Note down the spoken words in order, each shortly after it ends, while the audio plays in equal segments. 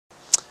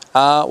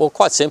Well,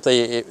 quite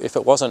simply, if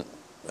it wasn't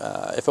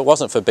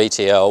for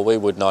BTL, we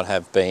would not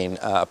have been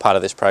a part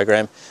of this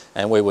program,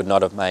 and we would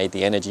not have made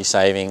the energy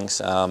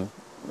savings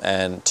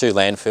and to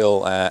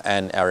landfill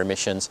and our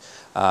emissions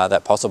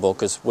that possible,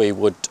 because we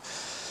would.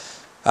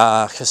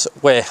 Because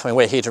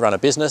we're here to run a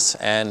business,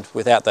 and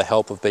without the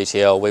help of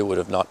BTL, we would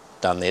have not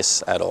done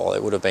this at all.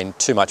 It would have been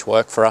too much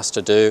work for us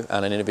to do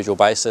on an individual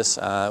basis.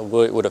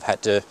 We would have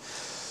had to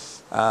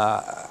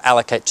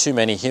allocate too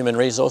many human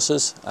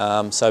resources.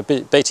 So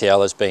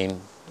BTL has been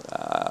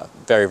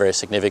very, very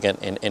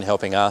significant in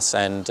helping us,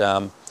 and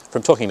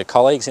from talking to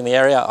colleagues in the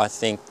area, I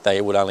think they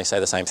would only say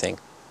the same thing.